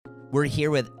We're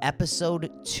here with episode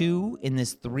 2 in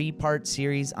this 3-part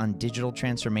series on digital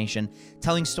transformation,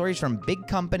 telling stories from big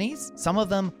companies, some of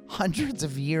them hundreds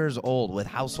of years old with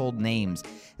household names,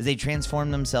 as they transform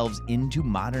themselves into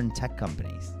modern tech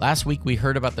companies. Last week, we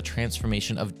heard about the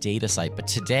transformation of DataSite, but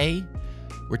today,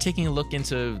 we're taking a look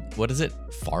into,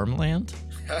 farmland?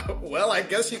 Well, I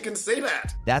guess you can say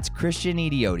that. That's Christian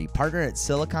Idiotti, partner at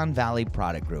Silicon Valley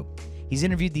Product Group. He's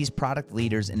interviewed these product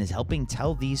leaders and is helping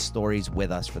tell these stories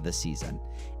with us for the season.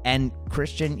 And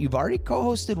Christian, you've already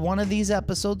co-hosted one of these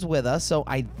episodes with us, so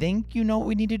I think you know what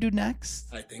we need to do next.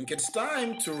 I think it's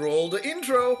time to roll the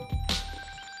intro.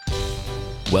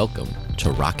 Welcome to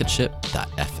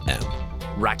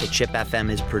Rocketship.fm. Rocketship FM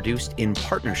is produced in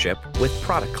partnership with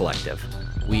Product Collective.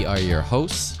 We are your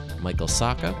hosts, Michael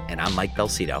Sacca. And I'm Mike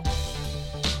Belcito.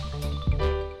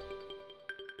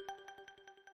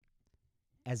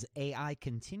 As AI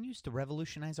continues to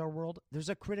revolutionize our world, there's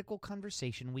a critical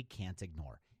conversation we can't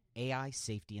ignore: AI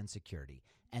safety and security.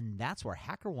 And that's where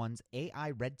HackerOne's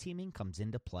AI red teaming comes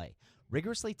into play,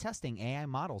 rigorously testing AI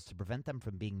models to prevent them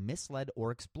from being misled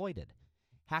or exploited.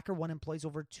 HackerOne employs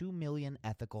over 2 million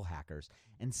ethical hackers,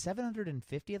 and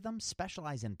 750 of them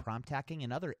specialize in prompt hacking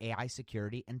and other AI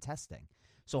security and testing.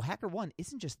 So HackerOne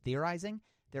isn't just theorizing,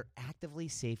 they're actively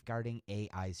safeguarding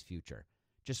AI's future.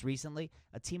 Just recently,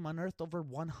 a team unearthed over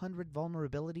 100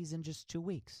 vulnerabilities in just 2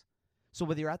 weeks. So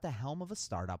whether you're at the helm of a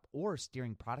startup or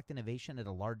steering product innovation at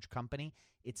a large company,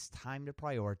 it's time to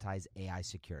prioritize AI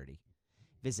security.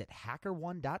 Visit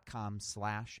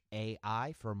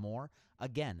hackerone.com/AI for more.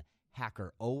 Again,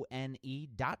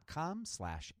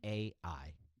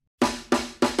 hackerone.com/AI.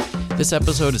 This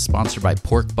episode is sponsored by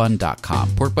porkbun.com.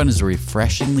 Porkbun is a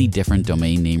refreshingly different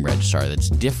domain name registrar that's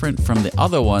different from the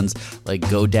other ones like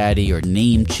GoDaddy or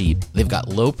Namecheap. They've got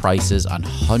low prices on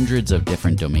hundreds of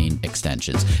different domain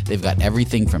extensions. They've got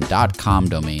everything from .com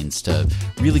domains to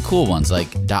really cool ones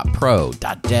like .pro,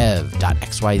 .dev,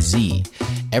 .xyz.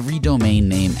 Every domain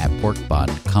name at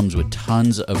Porkbun comes with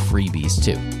tons of freebies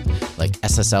too, like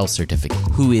SSL certificate,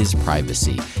 WHOIS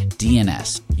privacy,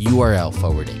 DNS, URL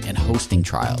forwarding, and hosting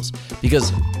trials.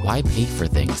 Because why pay for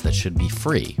things that should be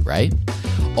free, right?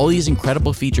 All these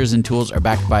incredible features and tools are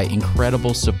backed by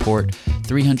incredible support,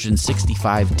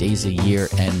 365 days a year,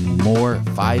 and more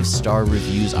 5-star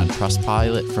reviews on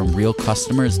Trustpilot from real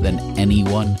customers than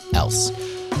anyone else.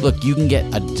 Look, you can get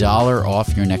 $1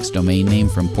 off your next domain name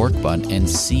from Porkbun and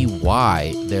see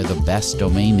why they're the best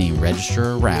domain name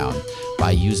registrar around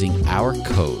by using our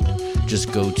code.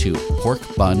 Just go to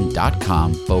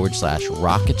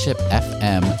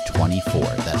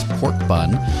porkbun.com/RocketshipFM24. That's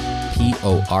porkbun,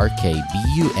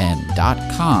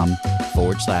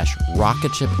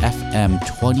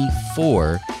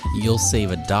 porkbun.com/RocketshipFM24. You'll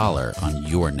save $1 on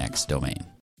your next domain.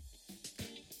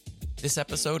 This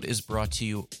episode is brought to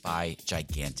you by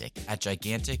Gigantic. At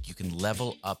Gigantic, you can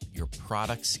level up your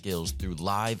product skills through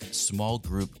live, small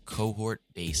group,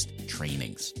 cohort-based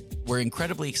trainings. We're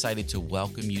incredibly excited to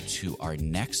welcome you to our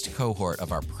next cohort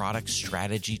of our product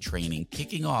strategy training,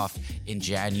 kicking off in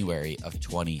January of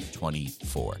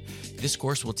 2024. This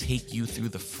course will take you through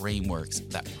the frameworks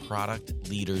that product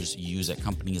leaders use at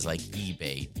companies like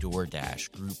eBay, DoorDash,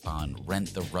 Groupon,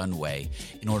 Rent the Runway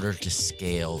in order to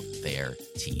scale their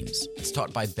teams. It's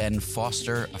taught by Ben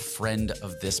Foster, a friend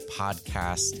of this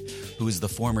podcast, who is the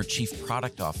former chief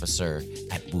product officer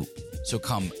at Whoop. So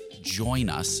come join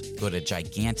us. Go to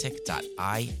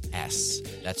gigantic.is.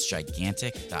 That's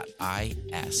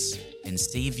gigantic.is. And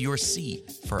save your seat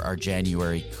for our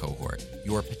January cohort.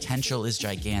 Your potential is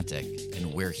gigantic,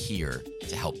 and we're here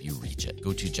to help you reach it.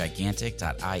 Go to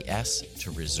gigantic.is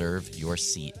to reserve your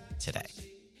seat today.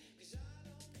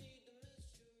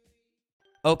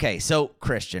 Okay, so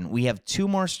Christian, we have 2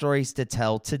 more stories to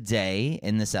tell today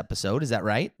in this episode. Is that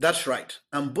right? That's right.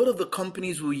 And both of the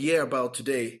companies we'll hear about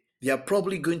today, they are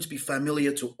probably going to be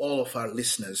familiar to all of our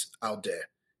listeners out there.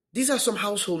 These are some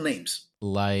household names.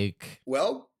 Like?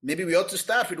 Well, maybe we ought to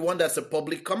start with one that's a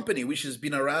public company, which has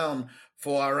been around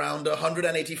for around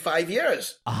 185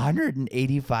 years.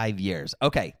 185 years.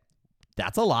 Okay.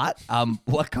 That's a lot.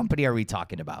 What company are we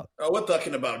talking about? We're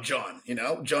talking about John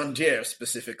Deere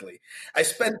specifically. I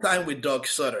spent time with Doug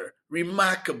Sutter,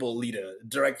 remarkable leader,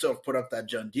 director of product at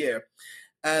John Deere.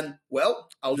 And, well,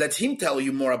 I'll let him tell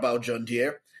you more about John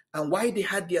Deere and why they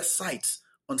had their sights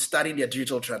on starting their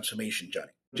digital transformation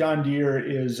journey. John Deere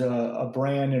is a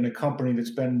brand and a company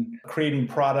that's been creating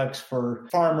products for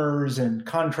farmers and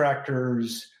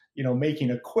contractors, making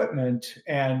equipment.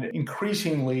 And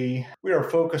increasingly, we are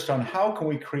focused on how can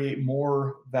we create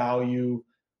more value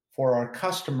for our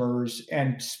customers,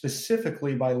 and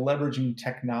specifically by leveraging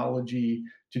technology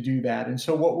to do that. And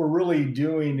so what we're really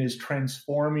doing is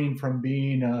transforming from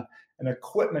being an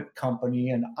equipment company,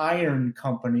 an iron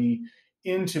company,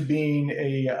 into being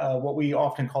what we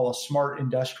often call a smart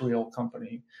industrial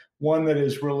company, one that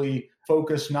is really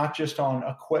focused not just on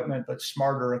equipment, but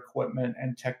smarter equipment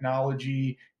and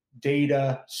technology,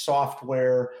 data,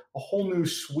 software, a whole new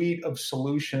suite of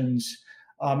solutions.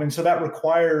 And so that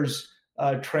requires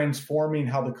transforming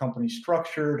how the company's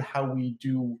structured, how we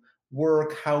do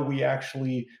work, how we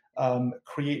actually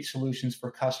create solutions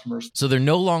for customers. So they're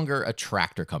no longer a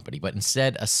tractor company, but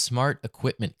instead a smart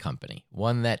equipment company,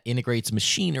 one that integrates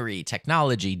machinery,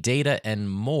 technology, data, and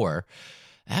more.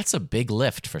 That's a big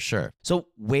lift for sure. So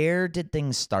where did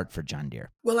things start for John Deere?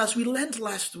 Well, as we learned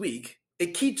last week, a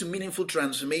key to meaningful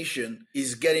transformation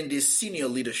is getting this senior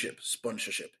leadership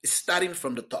sponsorship. It's starting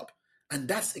from the top. And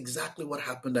that's exactly what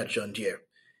happened at John Deere.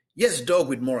 Yes, Doug,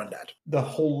 with more on that. The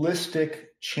holistic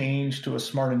change to a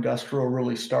smart industrial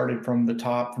really started from the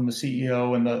top, from the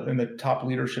CEO and the top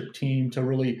leadership team to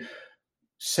really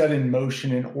set in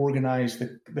motion and organize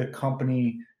the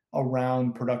company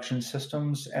around production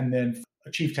systems, and then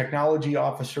a chief technology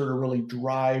officer to really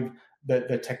drive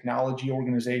the technology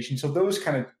organization. So those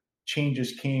kind of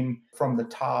changes came from the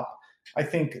top. I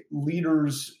think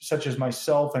leaders such as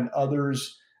myself and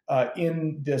others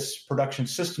in this production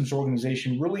systems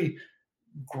organization really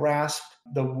grasp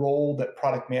the role that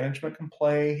product management can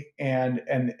play, and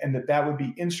that would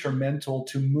be instrumental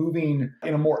to moving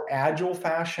in a more agile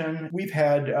fashion. We've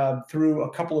had through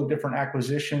a couple of different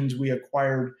acquisitions, we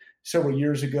acquired several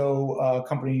years ago a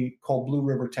company called Blue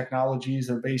River Technologies.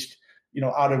 They're based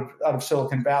out of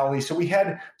Silicon Valley. So we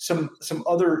had some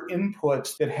other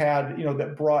inputs that had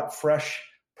that brought fresh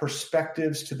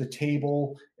perspectives to the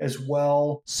table as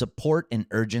well. Support and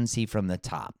urgency from the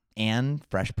top and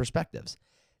fresh perspectives.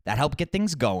 That helped get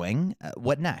things going.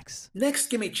 What next? Next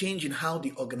came a change in how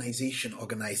the organization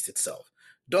organized itself.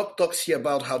 Doug talks here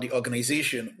about how the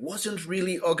organization wasn't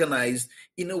really organized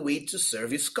in a way to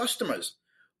serve its customers.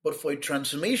 But for a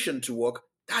transformation to work,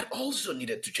 that also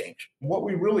needed to change. What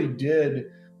we really did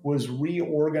was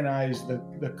reorganize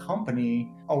the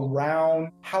company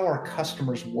around how our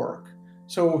customers work.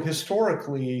 So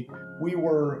historically, we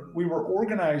were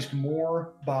organized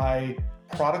more by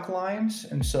product lines.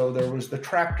 And so there was the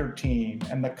tractor team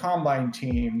and the combine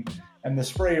team and the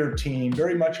sprayer team,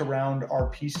 very much around our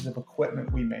pieces of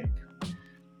equipment we make.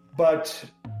 But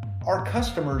our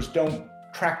customers don't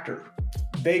tractor.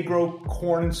 They grow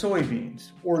corn and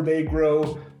soybeans, or they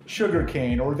grow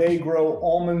sugarcane, or they grow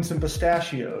almonds and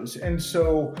pistachios. And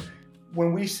so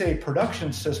when we say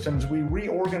production systems, we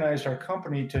reorganized our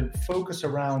company to focus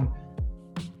around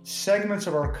segments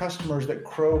of our customers that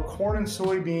grow corn and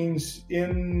soybeans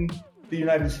in the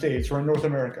United States or in North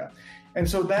America. And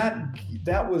so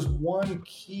that was one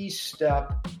key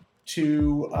step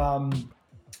to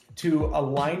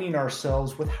aligning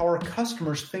ourselves with how our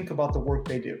customers think about the work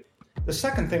they do. The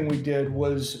second thing we did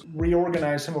was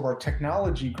reorganize some of our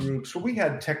technology groups. So we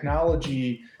had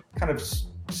technology kind of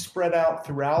spread out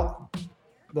throughout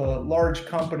the large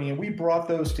company, and we brought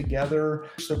those together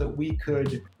so that we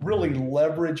could really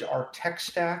leverage our tech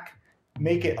stack,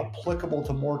 make it applicable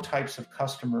to more types of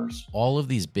customers. All of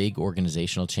these big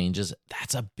organizational changes,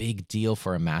 that's a big deal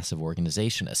for a massive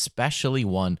organization, especially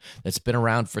one that's been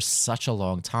around for such a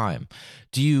long time.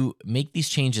 Do you make these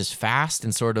changes fast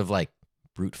and sort of like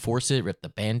brute force it, rip the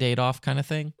Band-Aid off kind of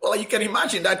thing? Well, you can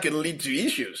imagine that could lead to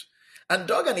issues. And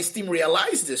Doug and his team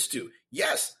realized this too.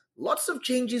 Yes, lots of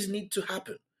changes need to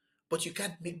happen, but you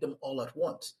can't make them all at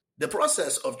once. The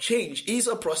process of change is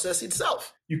a process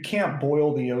itself. You can't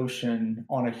boil the ocean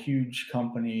on a huge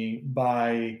company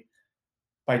by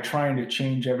trying to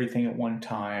change everything at one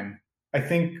time. I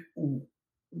think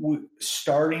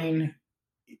starting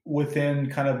within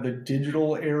kind of the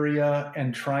digital area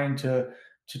and trying to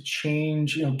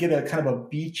change, get a kind of a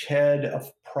beachhead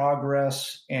of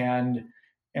progress and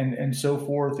so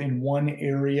forth in one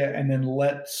area, and then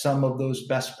let some of those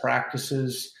best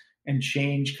practices and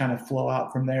change kind of flow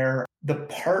out from there. The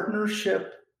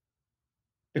partnership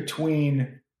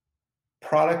between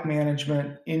product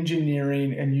management,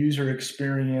 engineering, and user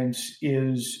experience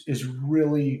is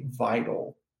really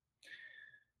vital.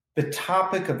 The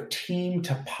topic of team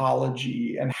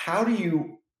topology and how do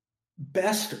you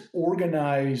best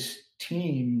organize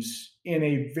teams in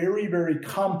a very, very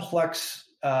complex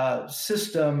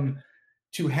system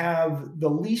to have the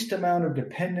least amount of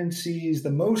dependencies,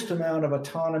 the most amount of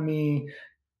autonomy,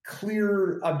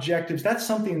 clear objectives. That's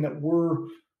something that we're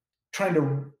trying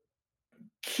to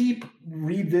keep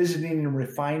revisiting and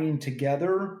refining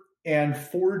together and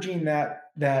forging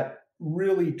that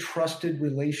really trusted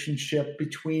relationship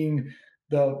between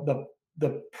the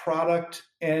product,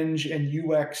 eng,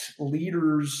 and UX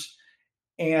leaders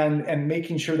and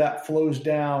making sure that flows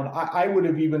down. I would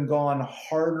have even gone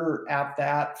harder at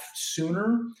that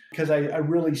sooner, because I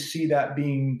really see that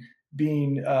being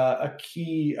a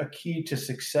key to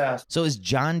success. So as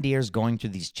John Deere's going through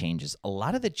these changes, a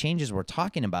lot of the changes we're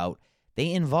talking about,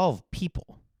 they involve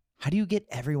people. How do you get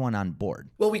everyone on board?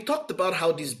 Well, we talked about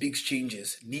how these big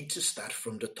changes need to start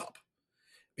from the top,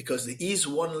 because there is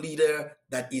one leader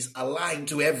that is aligned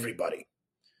to everybody.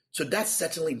 So that's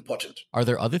certainly important. Are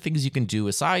there other things you can do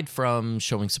aside from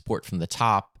showing support from the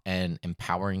top and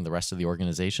empowering the rest of the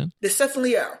organization? There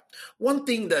certainly are. One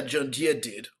thing that John Deere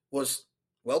did was,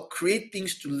 create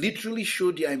things to literally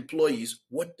show their employees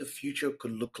what the future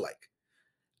could look like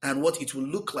and what it will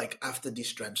look like after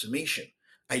this transformation.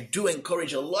 I do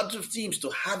encourage a lot of teams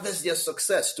to harvest their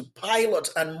success, to pilot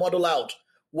and model out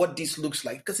what this looks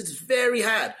like, because it's very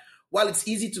hard. While it's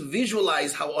easy to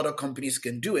visualize how other companies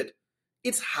can do it,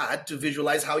 it's hard to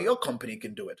visualize how your company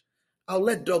can do it. I'll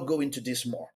let Doug go into this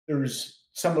more. There's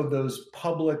some of those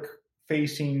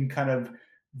public-facing kind of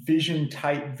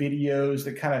vision-type videos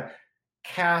that kind of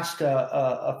cast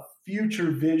a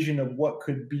future vision of what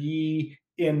could be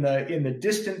in the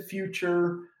distant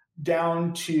future,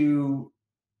 down to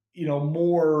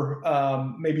more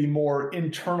maybe more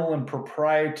internal and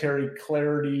proprietary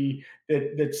clarity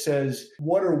that says,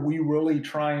 what are we really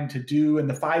trying to do in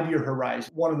the 5-year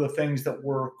horizon? One of the things that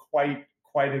we're quite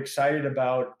excited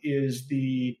about is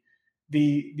the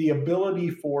ability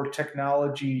for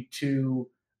technology to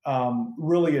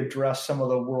really address some of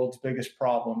the world's biggest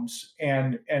problems.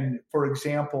 And for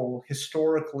example,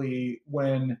 historically,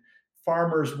 when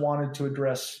farmers wanted to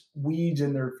address weeds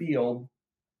in their field,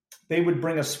 they would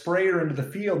bring a sprayer into the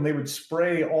field and they would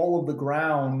spray all of the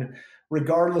ground,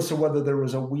 regardless of whether there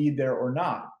was a weed there or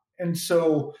not. And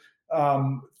so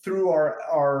through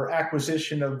our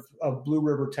acquisition of Blue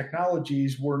River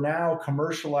Technologies, we're now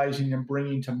commercializing and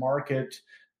bringing to market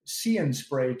See and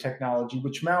Spray technology,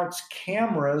 which mounts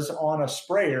cameras on a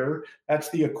sprayer. That's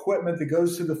the equipment that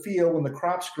goes to the field when the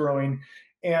crop's growing.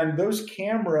 And those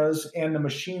cameras and the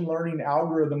machine learning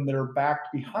algorithm that are backed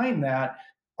behind that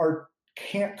are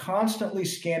constantly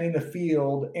scanning the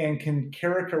field and can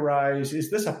characterize, is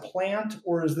this a plant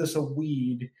or is this a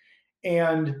weed?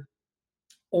 And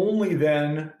only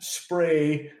then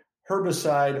spray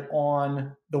herbicide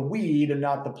on the weed and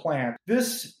not the plant.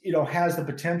 This, has the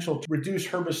potential to reduce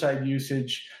herbicide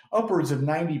usage upwards of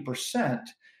 90%.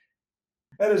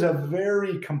 That is a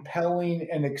very compelling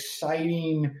and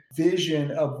exciting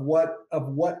vision of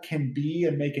what can be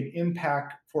and make an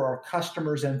impact for our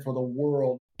customers and for the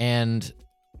world. And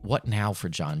what now for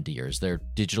John Deere? Is their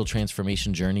digital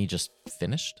transformation journey just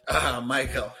finished?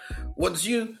 Michael, once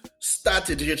you start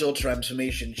a digital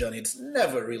transformation journey, it's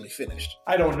never really finished.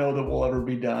 I don't know that we'll ever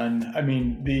be done. I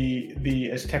mean,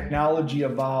 as technology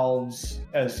evolves,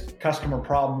 as customer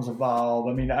problems evolve,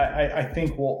 I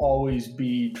think we'll always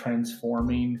be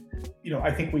transforming.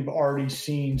 I think we've already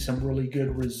seen some really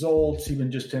good results,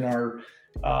 even just in our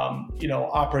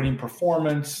operating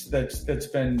performance that's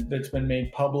been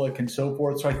made public and so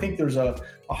forth. So I think there's a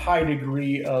high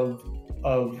degree of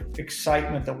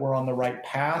excitement that we're on the right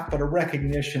path, but a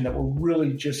recognition that we're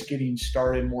really just getting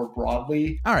started more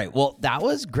broadly. All right. Well, that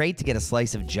was great to get a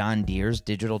slice of John Deere's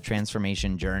digital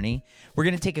transformation journey. We're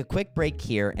going to take a quick break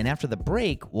here, and after the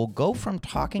break, we'll go from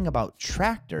talking about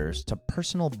tractors to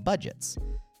personal budgets.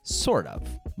 Sort of.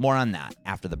 More on that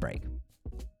after the break.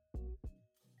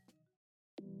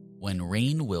 When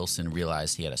Rainn Wilson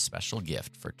realized he had a special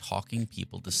gift for talking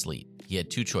people to sleep, he had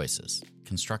two choices: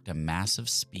 construct a massive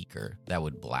speaker that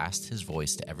would blast his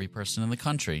voice to every person in the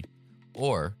country,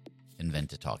 or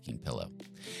invent a talking pillow.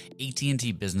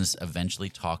 AT&T Business eventually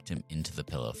talked him into the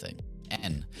pillow thing.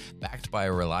 And, backed by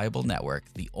a reliable network,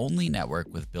 the only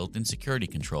network with built-in security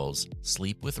controls,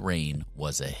 Sleep with Rainn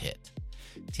was a hit.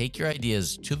 Take your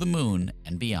ideas to the moon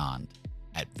and beyond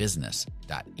at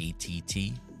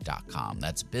business.att.com.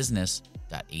 That's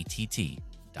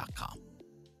business.att.com.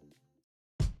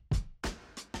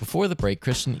 Before the break,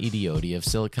 Christian Idiotti of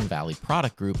Silicon Valley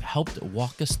Product Group helped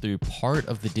walk us through part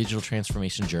of the digital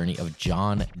transformation journey of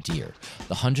John Deere,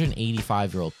 the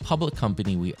 185-year-old public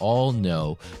company we all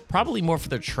know, probably more for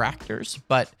their tractors,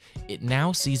 but it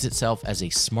now sees itself as a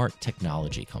smart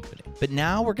technology company. But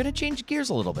now we're going to change gears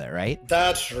a little bit, right?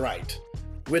 That's right.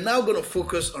 We're now going to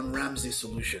focus on Ramsey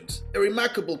Solutions, a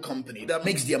remarkable company that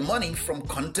makes their money from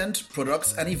content,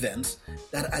 products, and events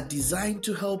that are designed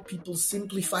to help people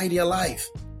simplify their life.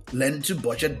 learn to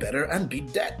budget better and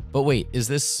beat debt. But wait, is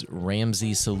this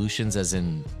Ramsey Solutions as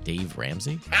in Dave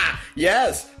Ramsey?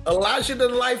 Yes, a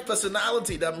larger-than-life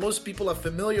personality that most people are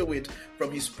familiar with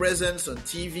from his presence on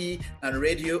TV and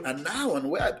radio and now on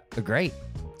web. Great.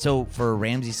 So for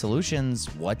Ramsey Solutions,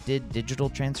 what did digital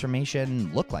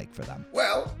transformation look like for them?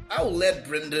 Well, I'll let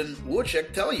Brendan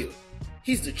Wojcik tell you.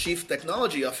 He's the Chief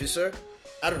Technology Officer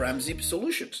at Ramsey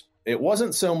Solutions. It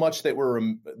wasn't so much that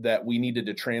we needed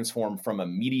to transform from a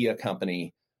media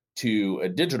company to a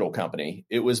digital company.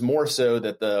 It was more so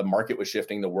that the market was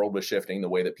shifting, the world was shifting, the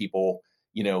way that people,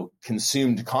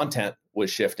 consumed content was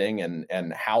shifting,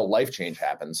 and how life change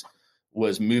happens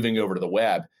was moving over to the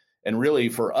web. And really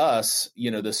for us,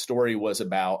 the story was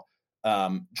about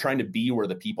trying to be where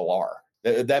the people are.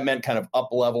 That meant kind of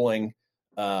up-leveling,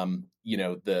 the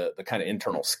kind of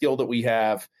internal skill that we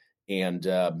have and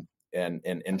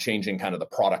changing kind of the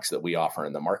products that we offer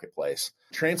in the marketplace.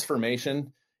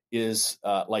 Transformation is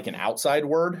like an outside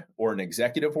word or an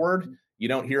executive word. You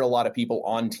don't hear a lot of people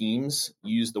on teams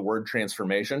use the word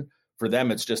transformation. For them,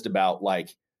 it's just about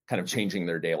like kind of changing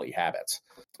their daily habits.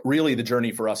 Really, the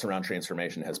journey for us around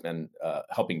transformation has been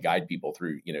helping guide people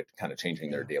through, kind of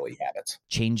changing their daily habits.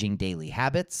 Changing daily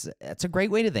habits. That's a great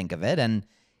way to think of it. And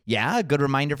yeah, a good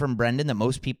reminder from Brendan that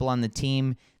most people on the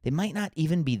team, they might not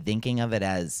even be thinking of it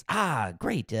as,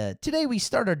 great, today we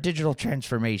start our digital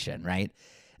transformation, right?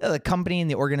 The company and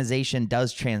the organization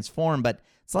does transform, but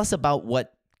it's less about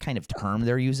what kind of term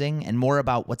they're using and more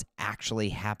about what's actually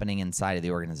happening inside of the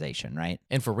organization, right?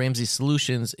 And for Ramsey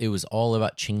Solutions, it was all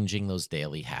about changing those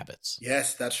daily habits.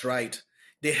 Yes, that's right.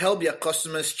 They help their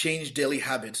customers change daily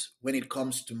habits when it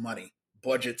comes to money,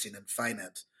 budgeting, and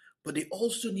finance. But they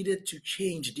also needed to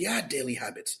change their daily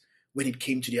habits when it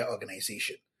came to their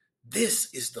organization.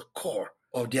 This is the core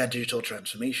of their digital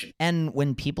transformation. And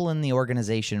when people in the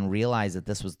organization realized that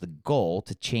this was the goal,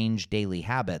 to change daily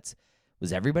habits,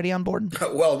 was everybody on board?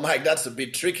 Well, Mike, that's a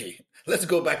bit tricky. Let's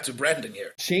go back to Brandon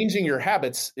here. Changing your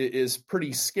habits is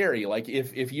pretty scary. Like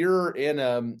if you're in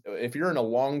a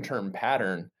long-term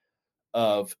pattern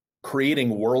of creating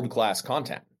world-class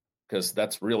content, because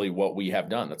that's really what we have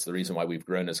done. That's the reason why we've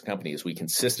grown as a company, is we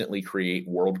consistently create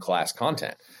world-class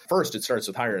content. First, it starts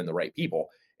with hiring the right people.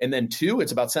 And then two,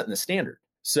 it's about setting the standard.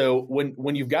 So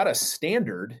when you've got a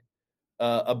standard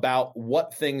about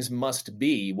what things must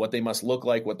be, what they must look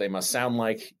like, what they must sound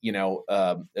like,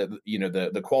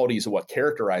 the qualities of what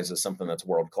characterizes something that's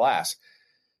world-class,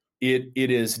 it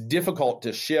is difficult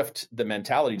to shift the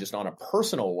mentality just on a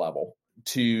personal level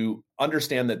to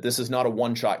understand that this is not a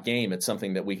one-shot game. It's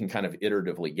something that we can kind of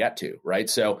iteratively get to, right?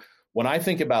 So when I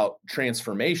think about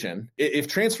transformation, if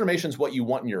transformation is what you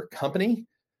want in your company,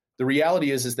 the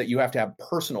reality is that you have to have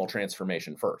personal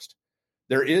transformation first.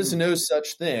 There is no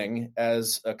such thing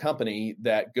as a company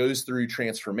that goes through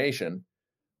transformation,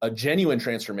 a genuine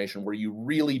transformation where you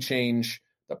really change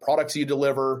the products you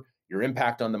deliver, your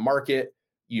impact on the market,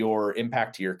 your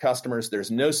impact to your customers.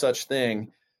 There's no such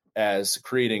thing as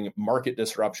creating market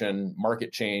disruption,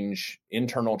 market change,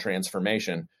 internal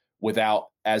transformation without,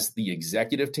 as the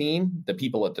executive team, the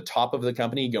people at the top of the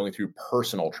company going through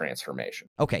personal transformation.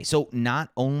 Okay, so not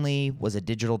only was a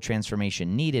digital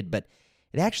transformation needed, but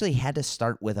it actually had to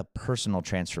start with a personal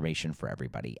transformation for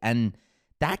everybody. And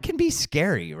that can be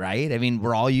scary, right? I mean,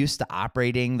 we're all used to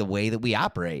operating the way that we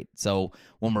operate. So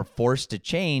when we're forced to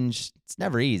change, it's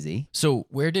never easy. So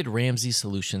where did Ramsey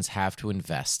Solutions have to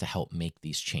invest to help make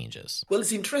these changes? Well,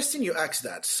 it's interesting you ask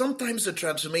that. Sometimes the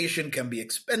transformation can be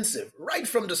expensive right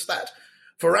from the start.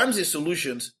 For Ramsey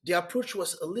Solutions, the approach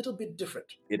was a little bit different.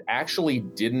 It actually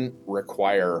didn't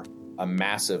require a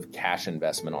massive cash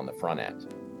investment on the front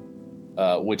end.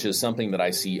 Which is something that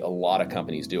I see a lot of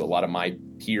companies do. A lot of my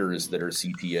peers that are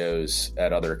CTOs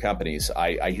at other companies,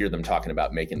 I hear them talking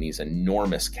about making these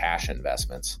enormous cash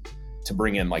investments to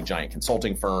bring in like giant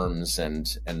consulting firms. And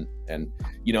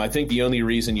I think the only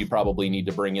reason you probably need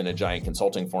to bring in a giant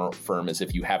consulting firm is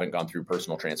if you haven't gone through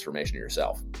personal transformation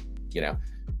yourself,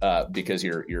 because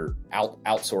you're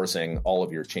outsourcing all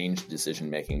of your change decision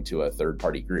making to a third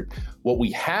party group. What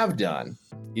we have done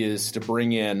is to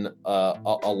bring in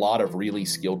a lot of really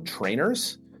skilled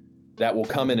trainers that will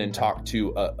come in and talk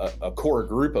to a core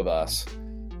group of us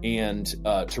and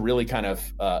to really kind of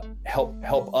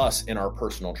help us in our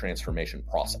personal transformation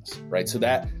process, right? So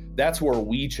that's where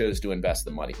we chose to invest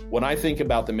the money. When I think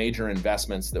about the major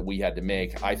investments that we had to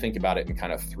make, I think about it in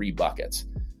kind of three buckets.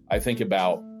 I think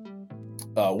about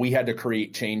we had to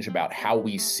create change about how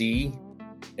we see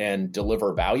and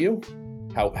deliver value,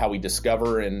 how we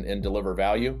discover and deliver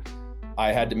value.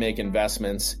 I had to make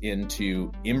investments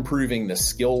into improving the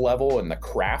skill level and the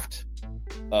craft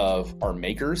of our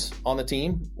makers on the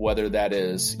team, whether that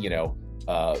is,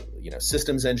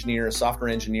 systems engineers, software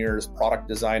engineers, product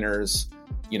designers,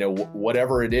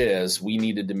 whatever it is, we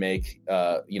needed to make,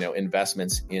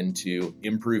 investments into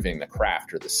improving the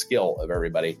craft or the skill of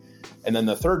everybody. And then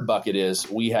the third bucket is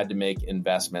we had to make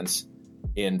investments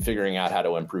in figuring out how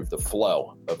to improve the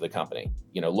flow of the company,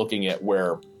 looking at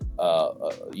where,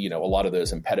 a lot of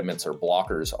those impediments or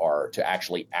blockers are to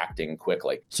actually acting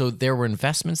quickly. So there were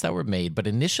investments that were made, but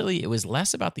initially it was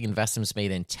less about the investments made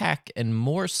in tech and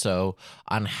more so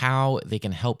on how they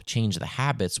can help change the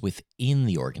habits within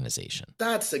the organization.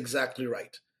 That's exactly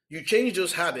right. You change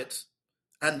those habits,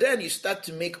 and then you start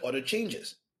to make other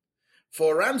changes.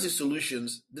 For Ramsey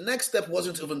Solutions, the next step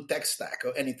wasn't even tech stack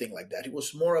or anything like that. It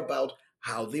was more about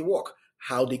how they work,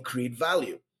 how they create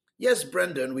value. Yes,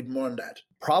 Brendan, with more on that.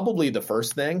 Probably the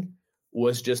first thing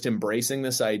was just embracing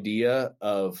this idea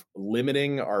of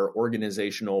limiting our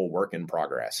organizational work in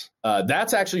progress.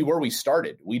 That's actually where we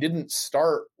started. We didn't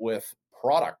start with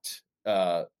product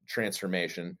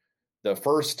transformation. The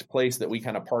first place that we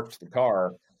kind of parked the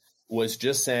car was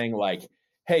just saying like,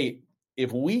 hey,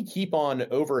 if we keep on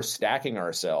overstacking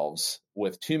ourselves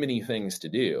with too many things to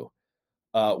do,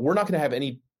 we're not going to have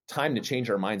any time to change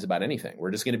our minds about anything.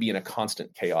 We're just going to be in a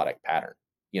constant chaotic pattern,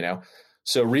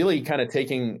 So really kind of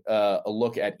taking a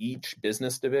look at each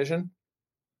business division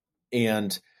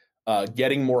and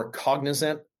getting more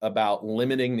cognizant about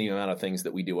limiting the amount of things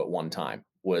that we do at one time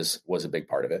was a big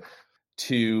part of it.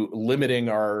 To limiting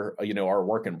our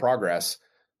work in progress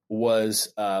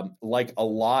was like a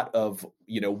lot of,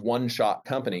 one-shot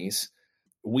companies,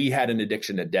 we had an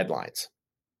addiction to deadlines.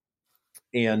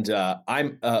 And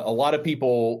a lot of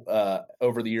people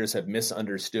over the years have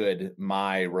misunderstood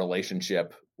my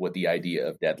relationship with the idea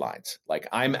of deadlines. Like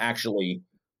I'm actually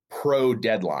pro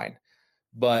deadline,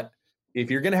 but if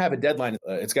you're going to have a deadline,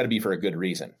 it's got to be for a good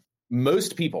reason.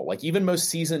 Most people, like even most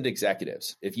seasoned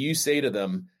executives, if you say to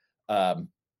them,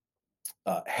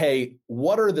 hey,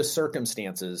 what are the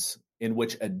circumstances in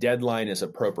which a deadline is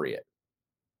appropriate?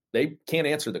 They can't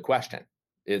answer the question.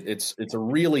 It's a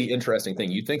really interesting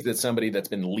thing. You'd think that somebody that's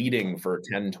been leading for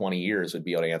 10, 20 years would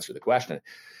be able to answer the question.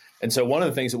 And so one of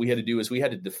the things that we had to do is we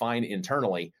had to define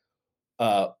internally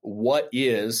what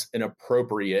is an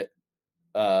appropriate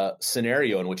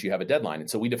scenario in which you have a deadline. And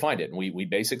so we defined it. And we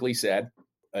basically said,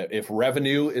 if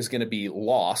revenue is going to be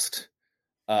lost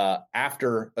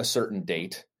after a certain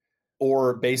date,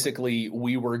 or basically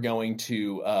we were going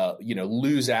to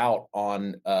lose out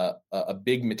on a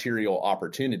big material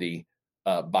opportunity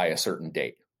by a certain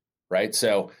date, right?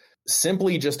 So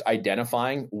simply just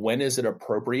identifying when is it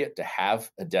appropriate to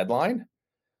have a deadline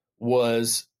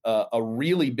was a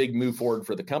really big move forward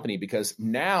for the company, because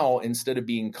now instead of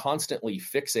being constantly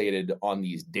fixated on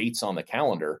these dates on the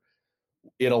calendar,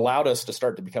 it allowed us to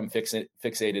start to become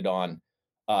fixated on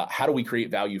how do we create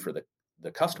value for the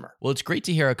customer. Well, it's great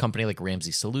to hear a company like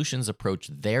Ramsey Solutions approach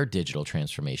their digital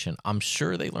transformation. I'm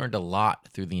sure they learned a lot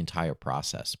through the entire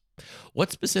process.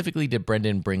 What specifically did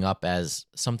Brendan bring up as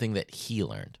something that he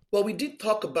learned? Well, we did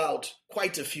talk about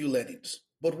quite a few learnings,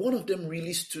 but one of them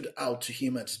really stood out to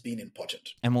him as being important.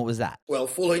 And what was that? Well,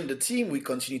 following the team, we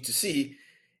continue to see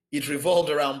it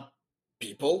revolved around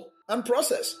people and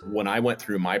process. When I went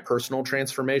through my personal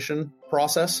transformation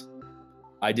process,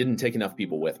 I didn't take enough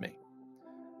people with me.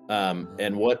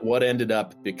 And what ended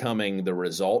up becoming the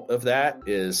result of that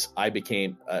is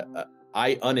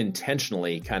I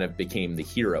unintentionally kind of became the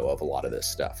hero of a lot of this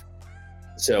stuff.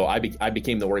 So I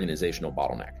became the organizational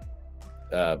bottleneck.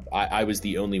 I was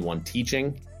the only one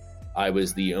teaching. I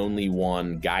was the only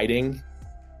one guiding.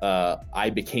 I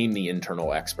became the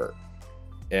internal expert.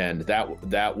 And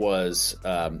that was,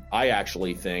 I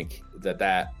actually think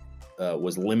that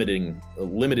was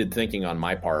limited thinking on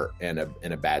my part and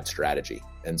a bad strategy.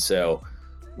 And so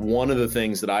one of the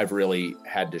things that I've really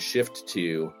had to shift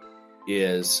to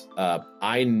is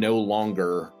I no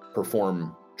longer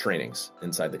perform trainings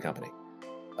inside the company.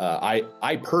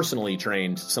 I personally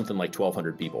trained something like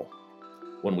 1,200 people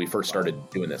when we first started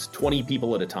doing this, 20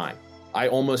 people at a time. I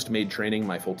almost made training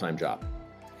my full-time job.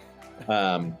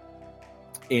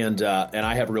 And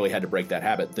I have really had to break that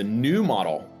habit. The new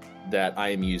model that I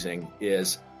am using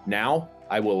is now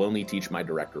I will only teach my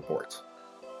direct reports.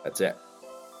 That's it.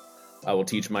 I will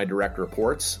teach my direct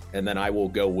reports, and then I will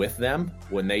go with them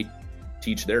when they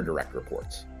teach their direct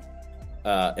reports.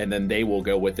 And then they will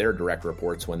go with their direct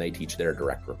reports when they teach their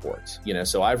direct reports.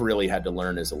 So I've really had to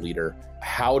learn as a leader,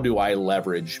 how do I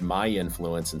leverage my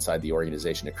influence inside the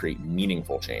organization to create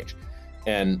meaningful change?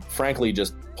 And frankly,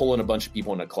 just pulling a bunch of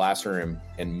people in a classroom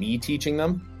and me teaching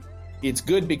them, it's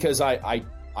good because I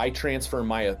I transfer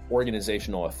my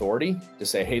organizational authority to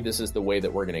say, hey, this is the way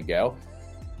that we're going to go.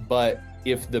 But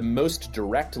if the most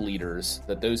direct leaders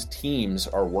that those teams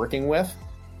are working with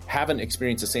haven't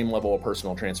experienced the same level of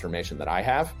personal transformation that I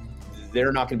have,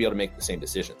 they're not going to be able to make the same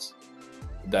decisions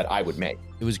that I would make.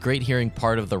 It was great hearing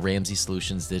part of the Ramsey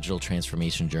Solutions digital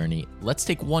transformation journey. Let's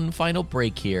take one final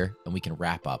break here and we can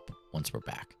wrap up once we're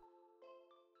back.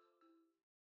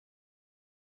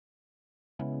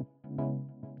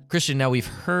 Christian, now we've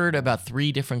heard about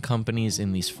 3 different companies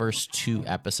in these first 2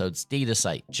 episodes,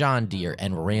 DataSite, John Deere,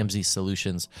 and Ramsey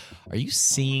Solutions. Are you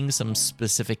seeing some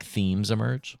specific themes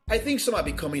emerge? I think some are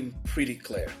becoming pretty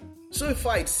clear. So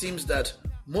far, it seems that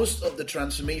most of the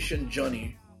transformation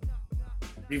journey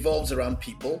revolves around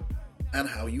people and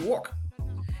how you work.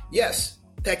 Yes,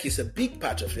 tech is a big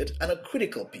part of it and a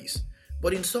critical piece,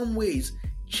 but in some ways,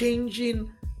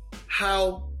 changing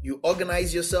how you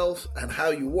organize yourself and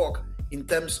how you work in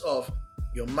terms of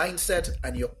your mindset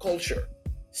and your culture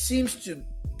seems to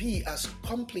be as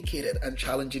complicated and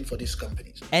challenging for these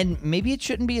companies. And maybe it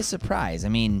shouldn't be a surprise. I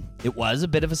mean, it was a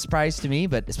bit of a surprise to me,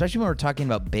 but especially when we're talking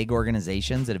about big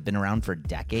organizations that have been around for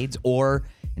decades or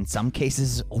in some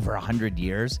cases over 100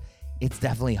 years, it's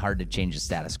definitely hard to change the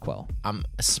status quo. I'm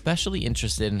especially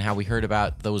interested in how we heard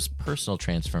about those personal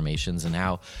transformations and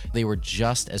how they were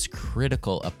just as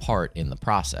critical a part in the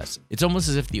process. It's almost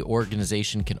as if the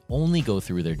organization can only go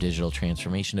through their digital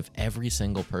transformation if every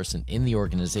single person in the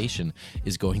organization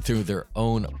is going through their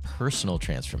own personal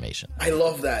transformation. I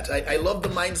love that. I love the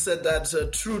mindset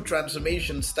that true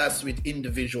transformation starts with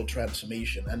individual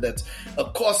transformation, and that a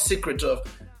core secret of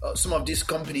some of these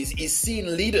companies is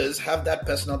seeing leaders have that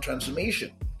personal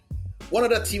transformation. One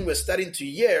other thing we're starting to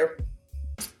hear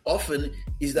often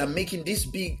is that making these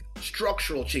big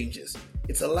structural changes,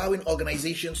 it's allowing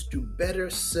organizations to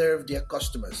better serve their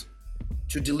customers,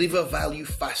 to deliver value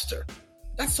faster.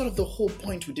 That's sort of the whole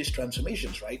point with these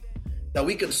transformations, right? That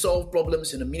we can solve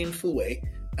problems in a meaningful way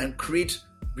and create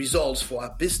results for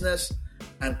our business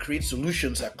and create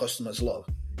solutions our customers love.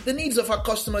 The needs of our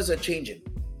customers are changing,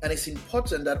 and it's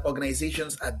important that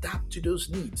organizations adapt to those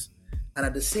needs. And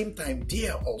at the same time, they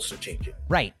are also changing.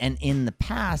 Right. And in the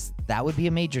past, that would be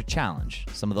a major challenge.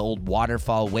 Some of the old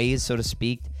waterfall ways, so to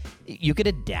speak, you could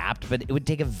adapt, but it would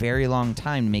take a very long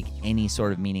time to make any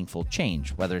sort of meaningful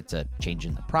change, whether it's a change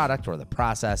in the product or the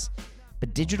process.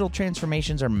 But digital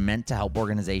transformations are meant to help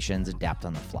organizations adapt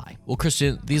on the fly. Well,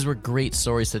 Christian, these were great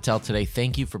stories to tell today.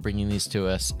 Thank you for bringing these to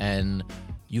us. And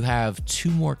you have 2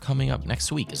 more coming up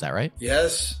next week. Is that right?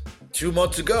 Yes, 2 more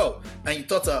to go. And you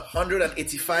thought a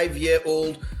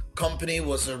 185-year-old company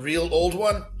was a real old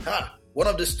one? One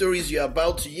of the stories you're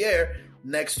about to hear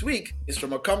next week is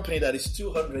from a company that is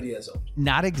 200 years old.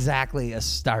 Not exactly a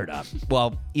startup.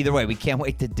 Well, either way, we can't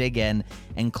wait to dig in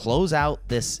and close out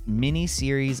this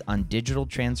mini-series on digital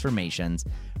transformations.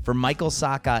 For Michael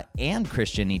Sacca and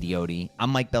Christian Idioti,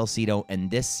 I'm Mike Belsito,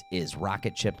 and this is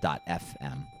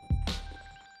Rocketship.fm.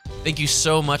 Thank you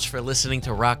so much for listening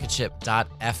to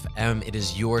Rocketship.fm. It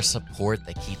is your support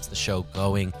that keeps the show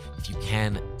going. If you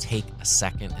can, take a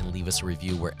second and leave us a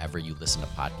review wherever you listen to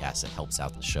podcasts. It helps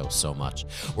out the show so much.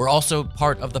 We're also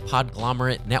part of the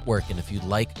Podglomerate Network, and if you'd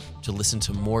like to listen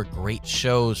to more great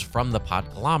shows from the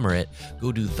Podglomerate,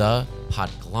 go to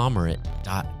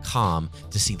thepodglomerate.com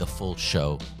to see the full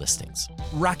show listings.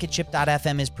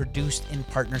 Rocketship.fm is produced in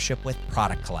partnership with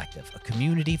Product Collective, a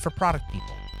community for product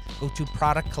people. Go to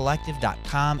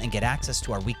productcollective.com and get access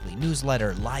to our weekly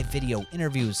newsletter, live video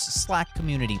interviews, Slack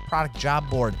community, product job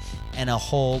board, and a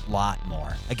whole lot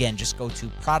more. Again, just go to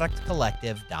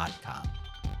productcollective.com.